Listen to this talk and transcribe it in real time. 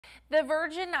The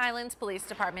Virgin Islands Police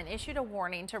Department issued a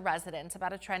warning to residents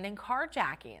about a trend in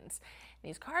carjackings.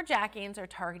 These carjackings are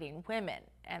targeting women,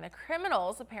 and the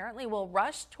criminals apparently will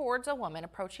rush towards a woman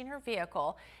approaching her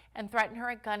vehicle and threaten her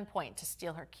at gunpoint to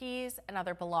steal her keys and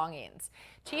other belongings.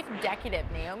 Chief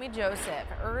Executive Naomi Joseph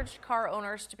urged car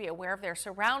owners to be aware of their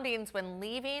surroundings when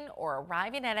leaving or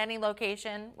arriving at any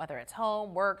location, whether it's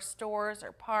home, work, stores,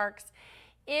 or parks.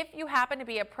 If you happen to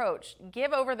be approached,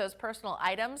 give over those personal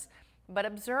items, but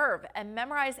observe and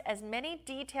memorize as many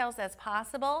details as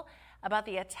possible about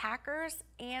the attackers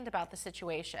and about the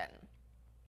situation.